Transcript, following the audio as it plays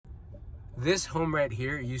This home right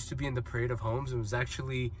here used to be in the parade of homes and was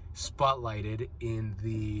actually spotlighted in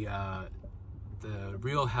the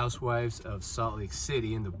Real Housewives of Salt Lake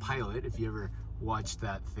City in the pilot, if you ever watched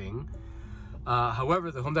that thing. However,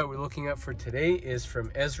 the home that we're looking at for today is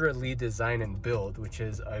from Ezra Lee Design and Build, which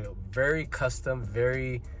is a very custom,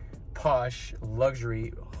 very posh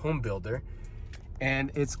luxury home builder.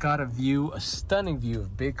 And it's got a stunning view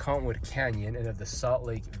of Big Cottonwood Canyon and of the Salt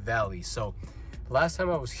Lake Valley. So last time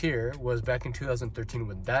I was here was back in 2013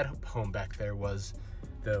 when that home back there was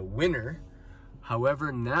the winner.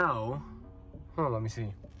 However, now, let me see.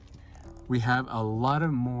 We have a lot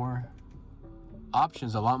of more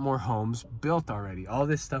options, a lot more homes built already. All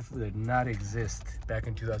this stuff did not exist back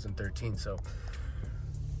in 2013. So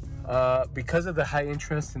because of the high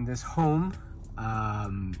interest in this home,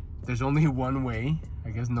 there's only one way, I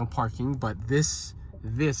guess, no parking, but this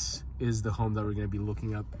is the home that we're going to be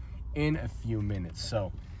looking up in a few minutes.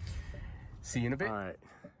 So see you in a bit. All right,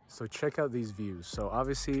 so check out these views. So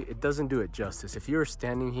obviously it doesn't do it justice. If you're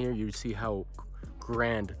standing here, you see how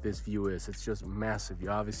grand this view is. It's just massive.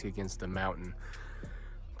 You're obviously against the mountain.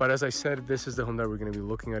 But as I said, this is the home that we're going to be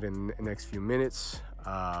looking at in the next few minutes.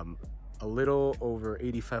 A little over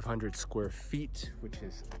 8,500 square feet, which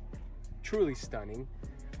is truly stunning.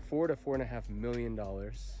 $4 to $4.5 million.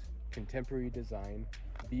 Contemporary design.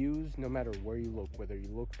 Views, no matter where you look, whether you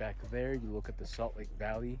look back there, you look at the Salt Lake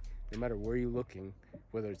Valley, no matter where you're looking,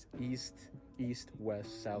 whether it's east,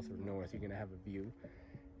 west, south, or north, you're gonna have a view.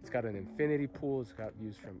 It's got an infinity pool. It's got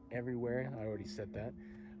views from everywhere. I already said that.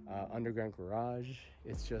 Underground garage.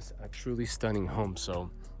 It's just a truly stunning home.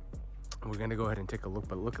 So we're gonna go ahead and take a look.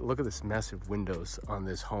 But look at this massive windows on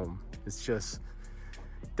this home. It's just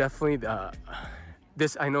definitely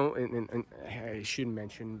this. I know, and I should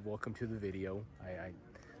mention. Welcome to the video.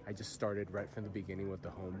 I just started right from the beginning with the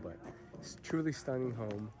home, but it's a truly stunning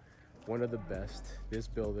home. One of the best. This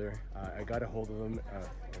builder, I got a hold of him. I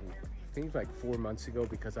think like 4 months ago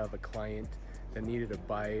because I have a client that needed to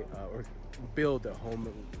buy or build a home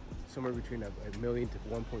somewhere between $1 million to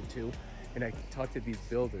 1.2, and I talked to these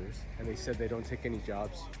builders and they said they don't take any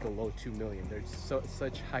jobs below 2 million. There's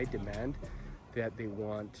such high demand that they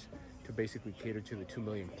want to basically cater to the 2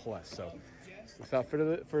 million plus. So without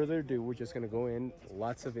further ado, we're just gonna go in.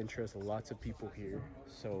 Lots of interest, lots of people here,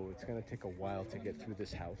 so it's gonna take a while to get through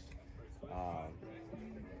this house.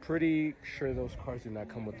 Pretty sure those cars do not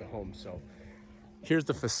come with the home. So here's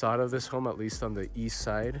the facade of this home, at least on the east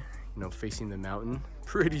side, facing the mountain.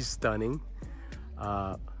 Pretty stunning.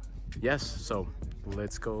 Yes, so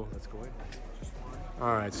let's go in.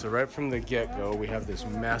 All right, so right from the get-go, we have this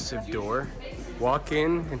massive door. Walk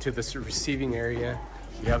into this receiving area.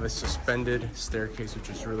 You have a suspended staircase, which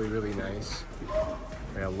is really, really nice.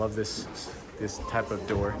 I love this type of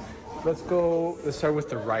door. Let's start with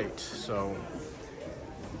the right. So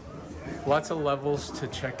lots of levels to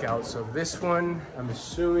check out. So this one, I'm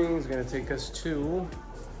assuming, is gonna take us to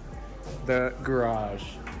the garage.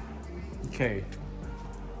 Okay,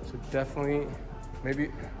 so definitely,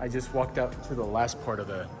 maybe I just walked out to the last part of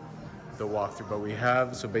the walkthrough, but we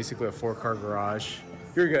have, so basically a 4-car garage.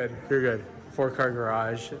 You're good. 4-car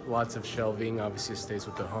garage, lots of shelving, obviously it stays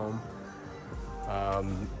with the home.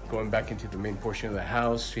 Going back into the main portion of the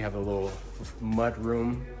house, we have a little mud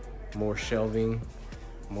room, more shelving,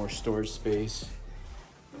 more storage space.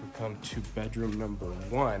 We come to bedroom number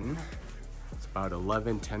 1. It's about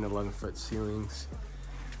 11 foot ceilings.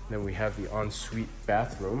 Then we have the ensuite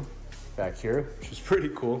bathroom back here, which is pretty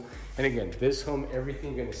cool. And again, this home,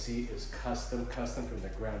 everything you're gonna see is custom from the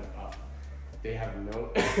ground up. They have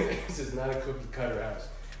no, this is not a cookie cutter house.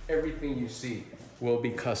 Everything you see will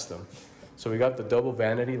be custom. So we got the double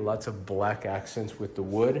vanity, lots of black accents with the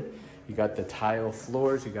wood. You got the tile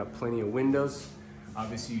floors, you got plenty of windows.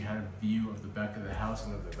 Obviously you have a view of the back of the house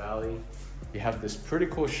and of the valley. You have this pretty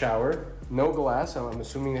cool shower, no glass. I'm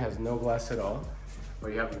assuming it has no glass at all.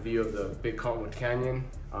 But you have a view of the Big Cottonwood Canyon,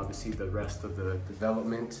 obviously the rest of the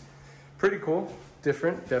development. Pretty cool,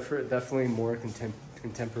 different, definitely more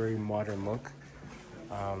contemporary, modern look.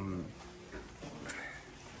 You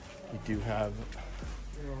do have,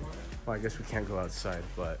 well, I guess we can't go outside,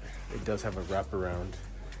 but it does have a wraparound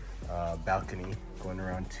balcony going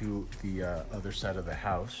around to the other side of the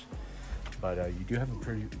house. But you do have a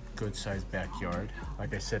pretty good sized backyard.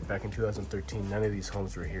 Like I said, back in 2013, none of these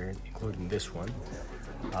homes were here, including this one.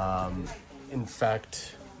 In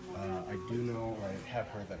fact, I do know, or I have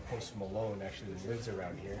heard that Post Malone actually lives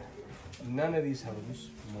around here. None of these homes,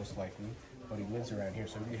 most likely, but he lives around here,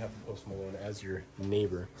 so you have Post Malone as your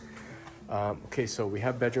neighbor. Okay, so we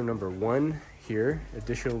have bedroom number 1 here,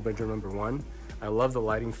 additional bedroom number 1. I love the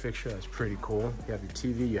lighting fixture, that's pretty cool. You have your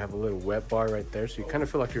TV, you have a little wet bar right there, so you kind of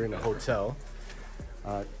feel like you're in a hotel.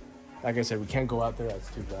 Like I said, we can't go out there, that's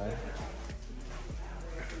too bad.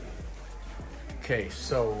 Okay,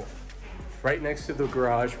 so right next to the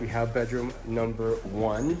garage, we have bedroom number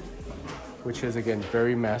 1, which is again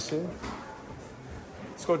very massive.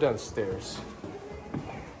 Let's go downstairs.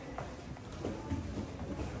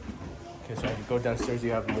 Okay, so as you go downstairs,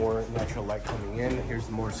 you have more natural light coming in. Here's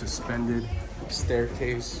the more suspended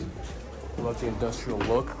staircase. I love the industrial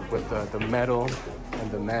look with the metal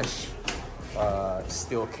and the mesh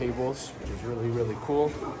steel cables, which is really, really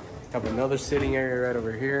cool. Have another sitting area right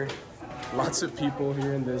over here. Lots of people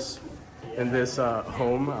here in this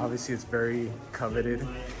home. Obviously, it's very coveted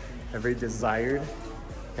and very desired.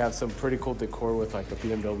 You have some pretty cool decor with like a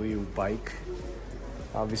BMW bike.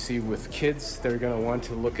 Obviously, with kids, they're gonna want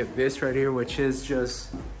to look at this right here, which is just,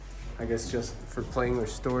 I guess, just for playing or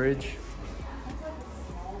storage.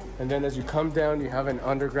 And then as you come down, you have an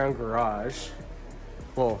underground garage.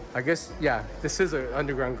 Well, I guess, yeah, this is an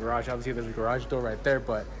underground garage. Obviously, there's a garage door right there,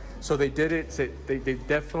 but so they did it. So they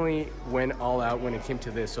definitely went all out when it came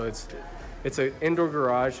to this. So it's an indoor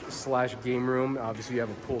garage / game room. Obviously, you have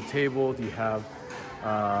a pool table. You have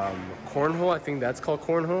cornhole. I think that's called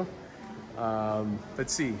cornhole.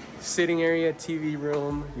 Let's see, sitting area, TV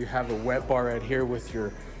room. You have a wet bar right here with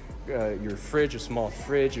your fridge, a small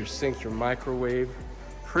fridge, your sink, your microwave.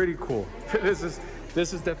 Pretty cool. This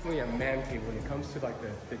is definitely a man cave when it comes to like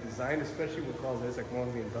the design, especially with all this like more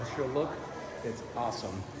of the industrial look. It's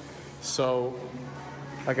awesome. So,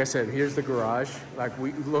 like I said, here's the garage. Like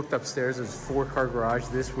we looked upstairs, there's a 4-car garage.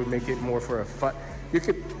 This would make it more for you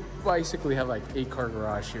could basically have like 8-car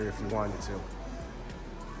garage here if you wanted to.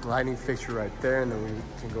 Lighting fixture right there, and then we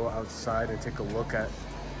can go outside and take a look at.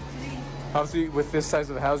 Obviously, with this size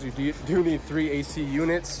of the house, you do need 3 AC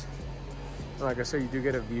units. Like I said, you do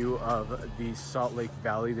get a view of the Salt Lake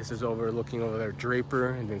Valley. This is overlooking over there,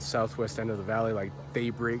 Draper, and then southwest end of the valley, like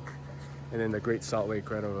Daybreak, and then the Great Salt Lake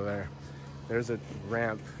right over there. There's a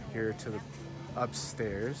ramp here to the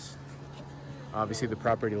upstairs. Obviously, the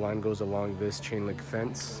property line goes along this chain link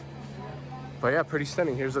fence. But yeah, pretty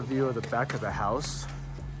stunning. Here's a view of the back of the house.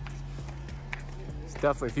 It's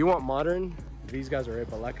definitely, if you want modern, these guys are it.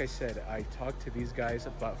 But like I said, I talked to these guys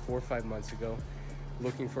about 4 or 5 months ago,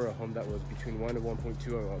 looking for a home that was between 1 and 1.2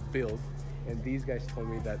 of a build, and these guys told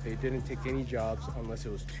me that they didn't take any jobs unless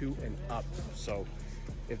it was 2 and up. So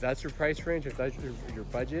if that's your price range, if that's your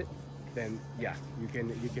budget, then yeah, you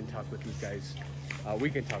can talk with these guys. We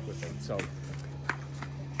can talk with them. So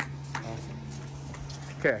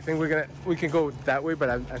okay, I think we can go that way, but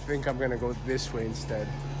I think I'm gonna go this way instead.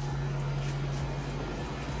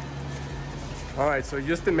 All right, so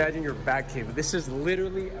just imagine your back cave. This is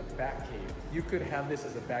literally a back cave. You could have this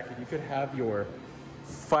as a back cave. You could have your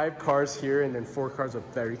 5 cars here and then 4 cars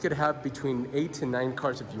up there. You could have between 8 to 9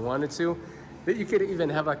 cars if you wanted to. Then you could even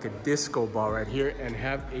have like a disco ball right here and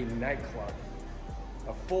have a nightclub,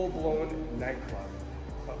 a full-blown nightclub.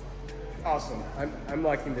 Awesome. I'm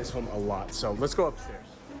liking this home a lot. So let's go upstairs.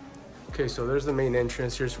 Okay, so there's the main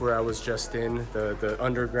entrance. Here's where I was just in, the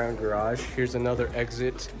underground garage. Here's another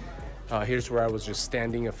exit. Here's where I was just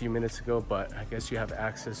standing a few minutes ago, but I guess you have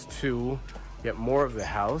access to get more of the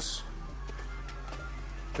house.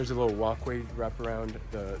 There's a little walkway wrap around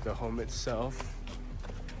the home itself.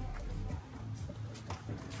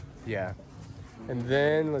 Yeah. And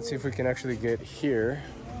then let's see if we can actually get here.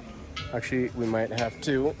 Actually, we might have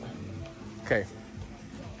to. Okay.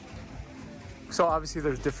 So obviously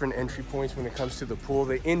there's different entry points when it comes to the pool.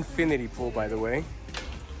 The infinity pool, by the way.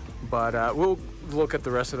 But we'll look at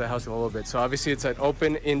the rest of the house in a little bit. So obviously it's an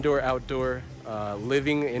open indoor outdoor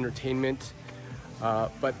living entertainment,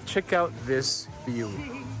 but check out this view.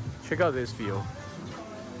 Check out this view.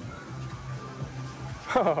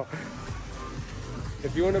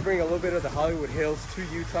 If you want to bring a little bit of the Hollywood Hills to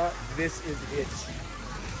Utah, this is it.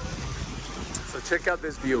 So check out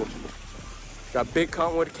this view. Got Big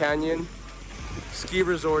Cottonwood Canyon, ski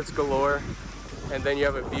resorts galore, and then you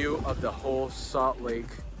have a view of the whole Salt Lake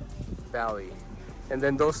Valley. And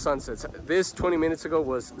then those sunsets. This 20 minutes ago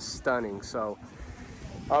was stunning. So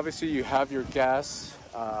obviously you have your gas,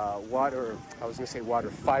 water,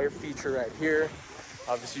 fire feature right here.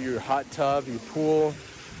 Obviously your hot tub, your pool,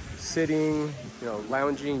 sitting,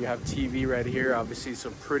 lounging. You have TV right here. Obviously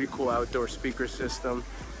some pretty cool outdoor speaker system,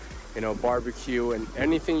 barbecue and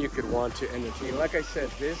anything you could want to entertain. Like I said,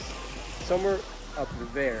 this somewhere up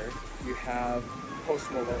there you have Post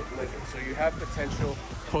Malone living. So you have potential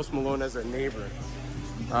Post Malone as a neighbor.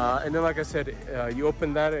 And then, like I said, you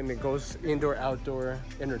open that and it goes indoor, outdoor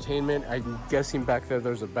entertainment. I'm guessing back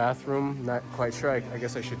there's a bathroom. Not quite sure. I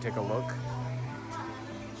guess I should take a look.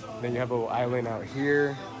 Then you have a little island out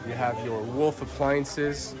here. You have your Wolf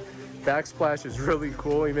appliances. Backsplash is really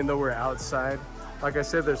cool, even though we're outside. Like I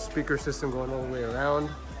said, there's speaker system going all the way around.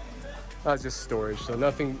 That's just storage, so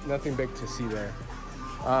nothing big to see there.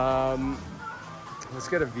 Let's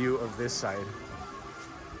get a view of this side.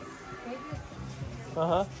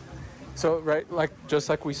 So just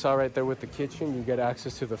like we saw right there with the kitchen, you get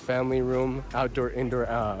access to the family room, outdoor,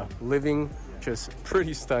 indoor living, which is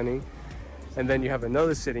pretty stunning. And then you have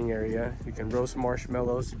another sitting area. You can roast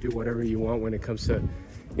marshmallows, do whatever you want when it comes to,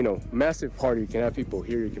 you know, massive party. You can have people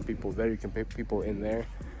here, you can people there, you can put people in there.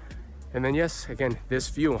 And then yes, again, this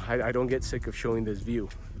view, I don't get sick of showing this view.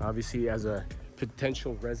 Obviously, as a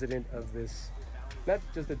potential resident of this, not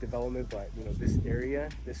just the development, but you know, this area,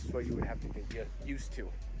 this is what you would have to get used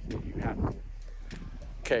to. You have to.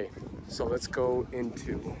 Okay, so let's go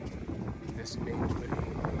into this main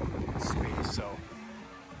living space. So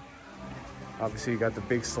obviously you got the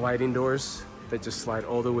big sliding doors that just slide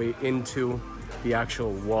all the way into the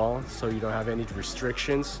actual wall, so you don't have any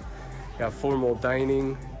restrictions. You have formal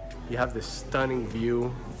dining. You have this stunning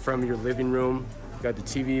view from your living room. You got the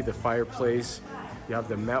TV, the fireplace. You have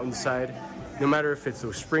the mountainside. No matter if it's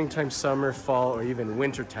the springtime, summer, fall, or even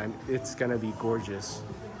wintertime, it's gonna be gorgeous.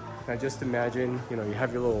 Now just imagine, you know, you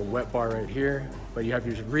have your little wet bar right here, but you have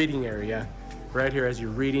your reading area right here as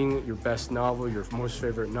you're reading your best novel, your most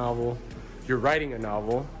favorite novel. You're writing a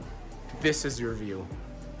novel. This is your view.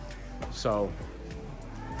 So,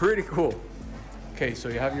 pretty cool. Okay, so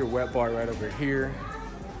you have your wet bar right over here,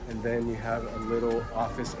 and then you have a little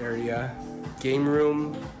office area, game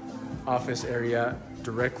room, office area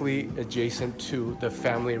directly adjacent to the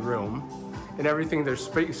family room, and everything. There's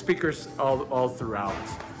speakers all throughout.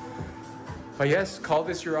 But yes, call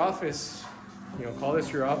this your office. You know, call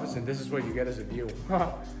this your office, and this is what you get as a view.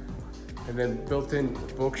 And then built-in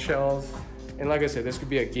bookshelves. And like I said, this could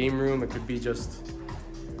be a game room. It could be just,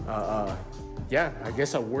 yeah, I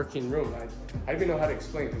guess a working room. I don't even know how to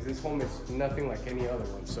explain, because this home is nothing like any other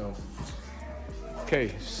one. So,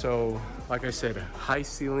 okay, so like I said, high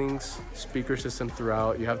ceilings, speaker system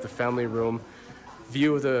throughout. You have the family room,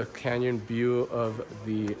 view of the canyon, view of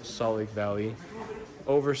the Salt Lake Valley,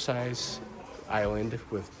 oversized island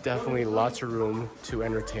with definitely lots of room to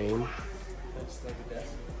entertain.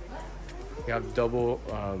 You have double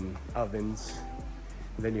ovens.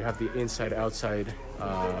 And then you have the inside-outside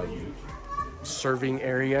serving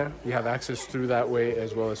area. You have access through that way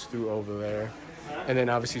as well as through over there. And then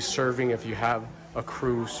obviously serving, if you have a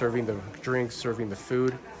crew, serving the drinks, serving the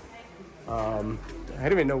food. I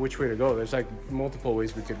don't even know which way to go. There's like multiple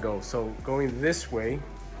ways we could go. So going this way,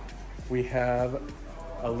 we have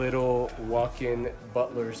a little walk-in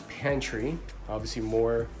butler's pantry. Obviously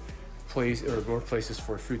more places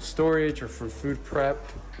for food storage or for food prep.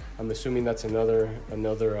 I'm assuming that's another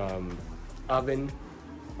oven.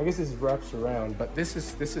 I guess this wraps around, but this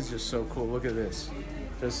is just so cool. Look at this.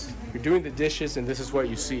 Just you're doing the dishes, and this is what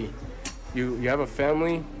you see. You have a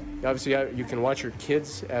family. Obviously, you can watch your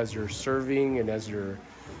kids as you're serving and as you're,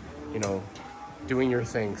 you know, doing your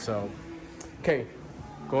thing. So, okay,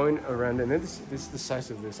 going around, and this is the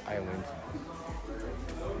size of this island.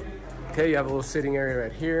 Okay, you have a little sitting area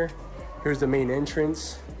right here. Here's the main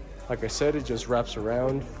entrance. Like I said, it just wraps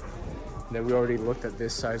around. And then we already looked at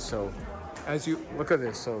this side, so as you look at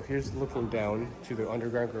this, so here's looking down to the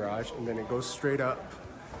underground garage, and then it goes straight up,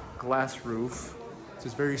 glass roof. So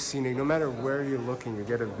it's very scenic. No matter where you're looking, you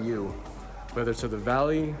get a view, whether it's of the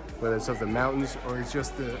valley, whether it's of the mountains, or it's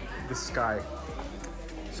just the sky.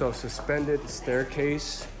 So suspended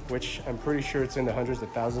staircase, which I'm pretty sure it's in the hundreds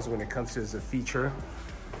of thousands when it comes to as a feature.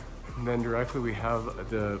 And then directly we have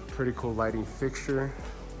the pretty cool lighting fixture.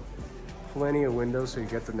 Plenty of windows so you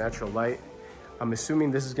get the natural light. I'm assuming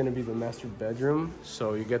this is going to be the master bedroom,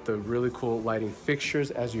 so you get the really cool lighting fixtures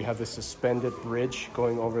as you have the suspended bridge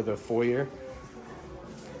going over the foyer.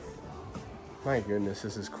 My goodness,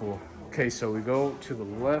 this is cool. Okay, so we go to the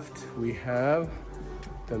left, we have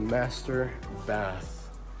the master bath.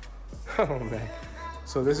 Oh man.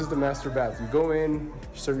 So this is the master bath. You go in,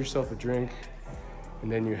 serve yourself a drink,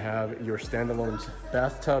 and then you have your standalone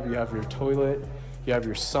bathtub, you have your toilet, you have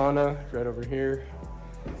your sauna right over here,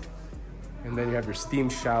 and then you have your steam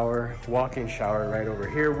shower, walk-in shower right over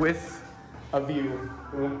here with a view.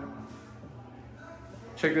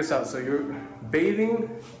 Check this out. So you're bathing,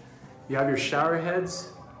 you have your shower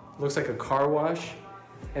heads, looks like a car wash,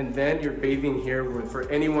 and then you're bathing here for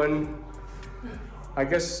anyone. I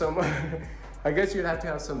guess you'd have to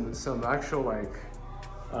have some actual like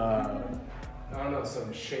I don't know,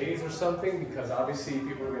 some shades or something, because obviously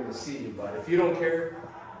people are gonna see you, but if you don't care,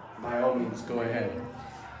 by all means, go ahead.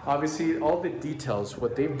 Obviously, all the details,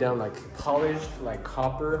 what they've done, like polished, like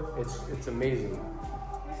copper, it's amazing.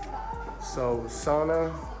 So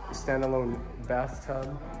sauna, standalone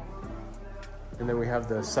bathtub, and then we have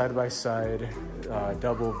the side-by-side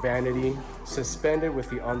double vanity, suspended with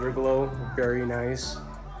the underglow, very nice.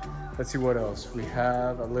 Let's see what else. We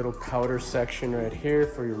have a little powder section right here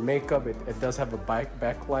for your makeup. It does have a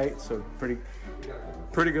backlight, so pretty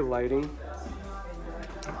good lighting.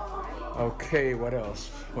 Okay, what else?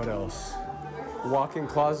 What else? Walk-in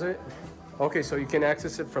closet. Okay, so you can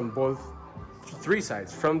access it from three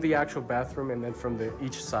sides, from the actual bathroom and then from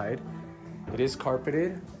each side. It is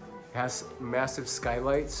carpeted. It has massive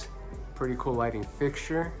skylights. Pretty cool lighting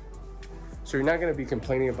fixture. So you're not gonna be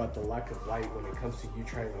complaining about the lack of light when it comes to you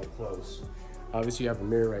trying on clothes. Obviously you have a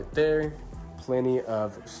mirror right there, plenty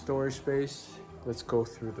of storage space. Let's go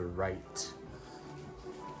through the right.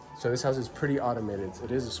 So this house is pretty automated.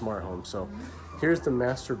 It is a smart home. So here's the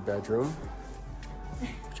master bedroom,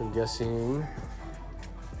 which I'm guessing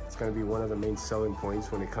it's gonna be one of the main selling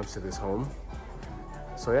points when it comes to this home.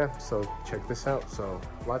 So yeah, so check this out. So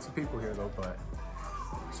lots of people here though, but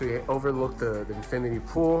so you overlook the infinity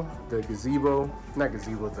pool, the gazebo, not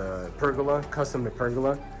gazebo, the pergola, custom to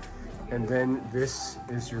pergola. And then this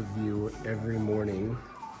is your view every morning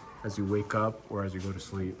as you wake up or as you go to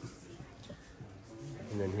sleep.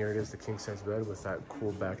 And then here it is, the king size bed with that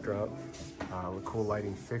cool backdrop, with cool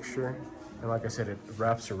lighting fixture. And like I said, it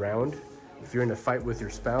wraps around. If you're in a fight with your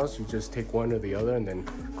spouse, you just take one or the other and then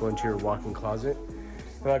go into your walk-in closet.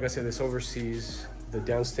 And like I said, this oversees the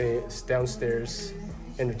downstairs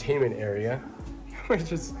entertainment area,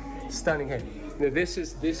 which is stunning. Hey, now this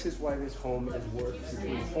is why this home is worth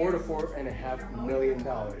between $4 to $4.5 million.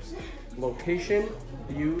 Location,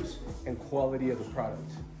 views, and quality of the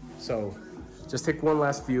product. So just take one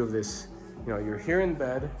last view of this. You know, you're here in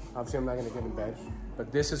bed. Obviously, I'm not gonna get in bed,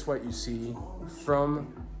 but this is what you see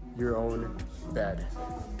from your own bed.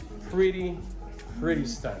 Pretty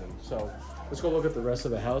stunning. So let's go look at the rest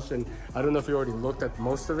of the house. And I don't know if you already looked at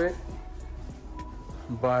most of it,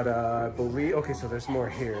 but I believe, okay, so there's more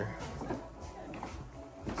here.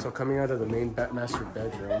 So coming out of the main master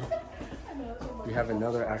bedroom, we have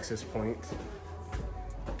another access point.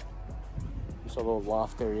 It's a little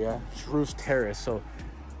loft area, roof terrace. So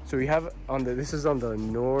we have this is on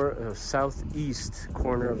the southeast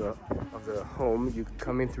corner of the home. You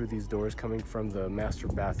come in through these doors coming from the master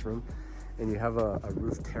bathroom, and you have a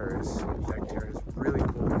roof terrace, deck terrace. Really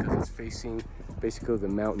cool because it's facing basically the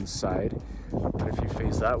mountain side. And if you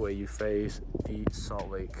face that way, you face the Salt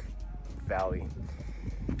Lake Valley.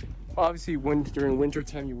 Obviously, during winter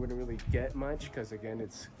time, you wouldn't really get much because again,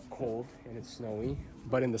 it's cold and it's snowy.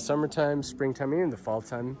 But in the summertime, springtime, and in the fall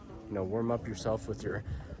time, you know, warm up yourself with your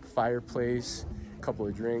fireplace, a couple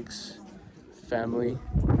of drinks, family,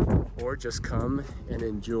 or just come and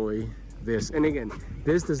enjoy this. And again,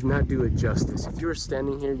 this does not do it justice. If you were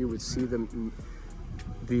standing here, you would see the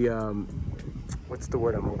what's the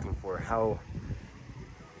word I'm looking for? How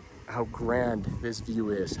grand this view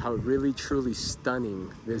is, how really truly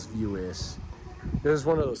stunning this view is. This is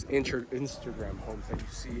one of those Instagram homes that you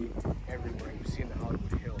see everywhere. You see in the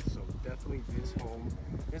Hollywood Hills. So definitely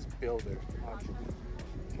this builder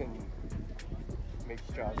can make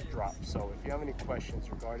jaws drop. So if you have any questions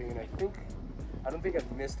regarding it, I don't think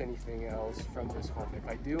I've missed anything else from this home. If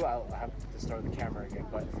I do, I'll have to start the camera again.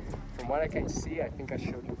 But from what I can see, I think I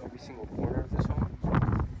showed you every single corner of this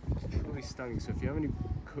home. It's truly stunning. So if you have any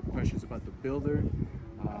questions about the builder,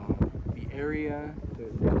 the area, the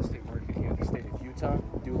real estate market here in the state of Utah,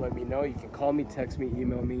 do let me know. You can call me, text me,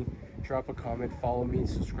 email me, drop a comment, follow me, and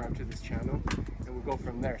subscribe to this channel, and we'll go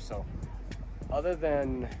from there. So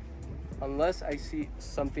unless I see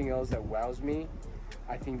something else that wows me,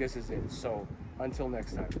 I think this is it. So until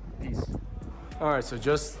next time, peace. All right, so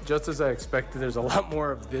just as I expected, there's a lot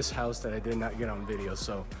more of this house that I did not get on video.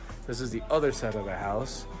 So this is the other side of the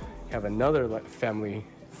house. You have another family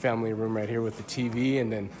room right here with the TV,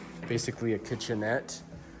 and then basically a kitchenette.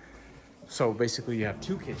 So basically you have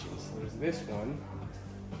two kitchens. There's this one.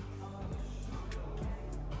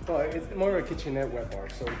 Well, it's more of a kitchenette wet bar.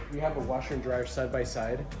 So we have a washer and dryer side by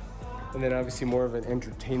side. And then obviously more of an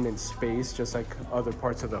entertainment space, just like other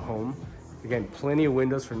parts of the home. Again, plenty of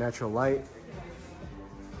windows for natural light.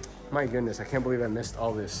 My goodness, I can't believe I missed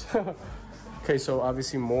all this. Okay, so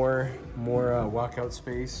obviously more walkout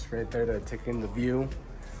space right there to take in the view.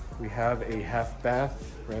 We have a half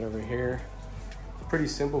bath right over here. Pretty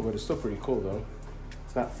simple, but it's still pretty cool though.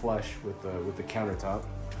 It's not flush with the countertop.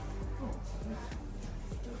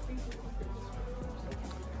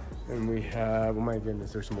 And we have, oh my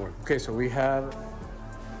goodness, there's more. Okay, so we have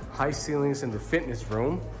high ceilings in the fitness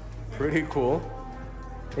room. Pretty cool.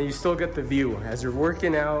 And you still get the view. As you're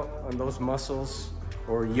working out on those muscles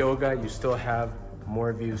or yoga, you still have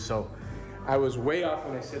more view. So I was way off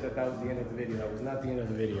when I said that was the end of the video. That was not the end of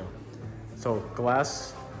the video. So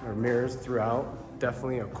glass or mirrors throughout.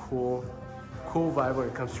 Definitely a cool vibe when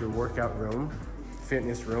it comes to your workout room,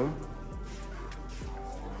 fitness room.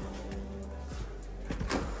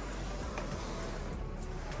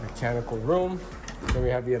 Mechanical room. Then we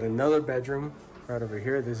have yet another bedroom right over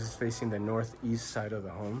here. This is facing the northeast side of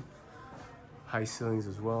the home. High ceilings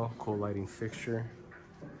as well, cool lighting fixture.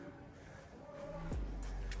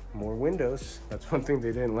 More windows. That's one thing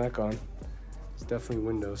they didn't lack on. It's definitely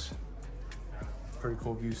windows. Pretty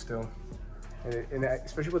cool view still. And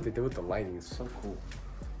especially what they did with the lighting, it's so cool.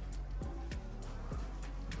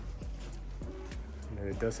 And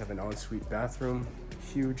it does have an ensuite bathroom,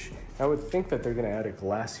 huge. I would think that they're gonna add a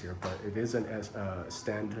glass here, but it is an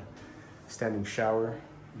standing shower,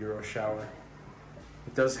 Euro shower.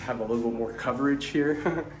 It does have a little more coverage here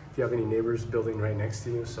if you have any neighbors building right next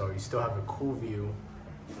to you, so you still have a cool view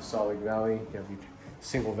of the Salt Lake Valley. You have your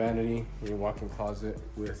single vanity, your walk-in closet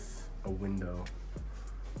with a window.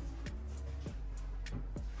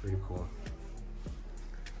 Pretty cool.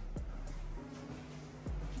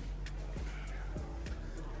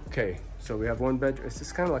 Okay, so we have one bedroom. It's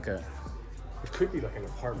just kind of like it could be like an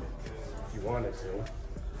apartment if you wanted to.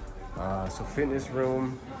 So fitness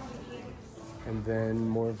room, and then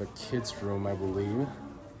more of a kid's room, I believe.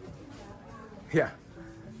 Yeah,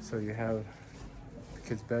 so you have the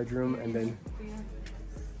kid's bedroom, and then,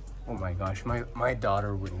 oh my gosh, my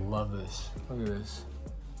daughter would love this. Look at this.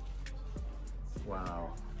 Wow.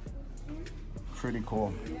 Pretty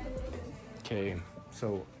cool. Okay,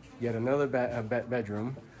 so yet another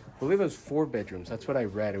bedroom. I believe it was 4 bedrooms. That's what I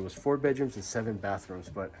read. It was 4 bedrooms and 7 bathrooms,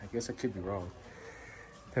 but I guess I could be wrong.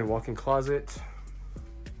 Then walk-in closet.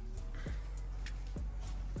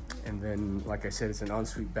 And then, like I said, it's an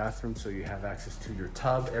ensuite bathroom, so you have access to your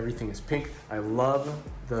tub. Everything is pink. I love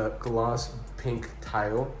the gloss pink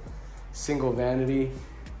tile. Single vanity.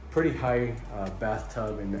 Pretty high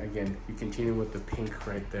bathtub, and again, you continue with the pink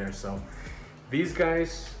right there. So these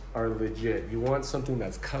guys are legit. You want something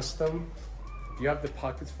that's custom, you have the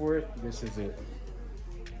pockets for it, this is it.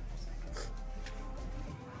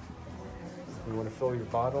 You want to fill your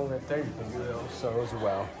bottle right there, you can do it also as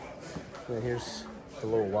well. And here's the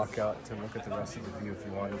little walkout to look at the rest of the view if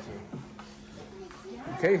you wanted to.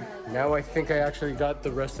 Okay, now I think I actually got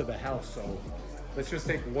the rest of the house, so let's just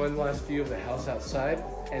take one last view of the house outside,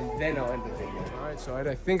 and then I'll end the video. All right, so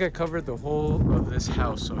I think I covered the whole of this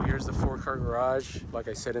house. So here's the 4-car garage. Like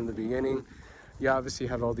I said in the beginning, you obviously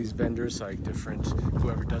have all these vendors, like different,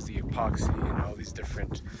 whoever does the epoxy and all these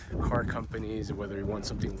different car companies, whether you want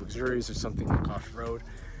something luxurious or something like off-road.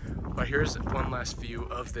 But here's one last view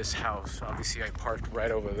of this house. Obviously I parked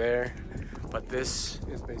right over there, but this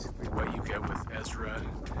is basically what you get with Ezra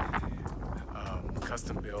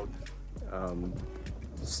Custom Build.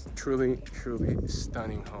 It's truly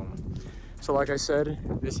stunning home. So like I said,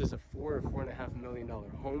 this is a $4.5 million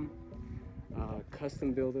home.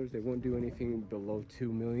 Custom builders, they won't do anything below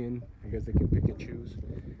 $2 million. I guess they can pick and choose.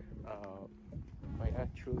 But yeah,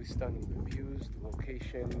 truly stunning. The views, the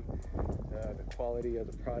location, the quality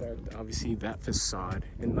of the product, obviously that facade,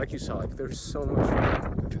 and like you saw, like there's so much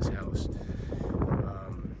wrong with this house.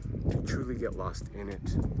 You truly get lost in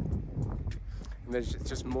it. And there's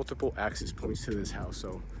just multiple access points to this house,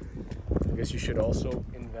 so I guess you should also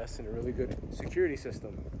invest in a really good security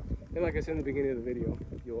system. And like I said in the beginning of the video,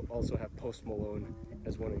 you'll also have Post Malone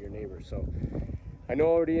as one of your neighbors. So I know I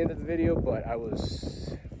already ended the video, but I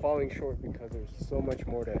was falling short because there's so much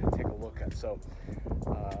more to take a look at. So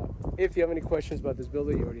if you have any questions about this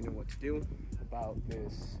builder, you already know what to do about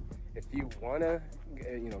this. If you wanna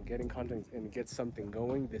get in contact and get something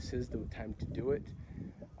going, this is the time to do it.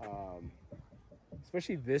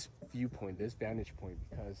 Especially this viewpoint, this vantage point,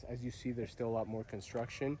 because as you see, there's still a lot more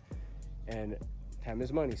construction and time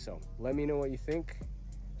is money. So let me know what you think.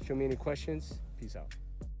 Show me any questions. Peace out.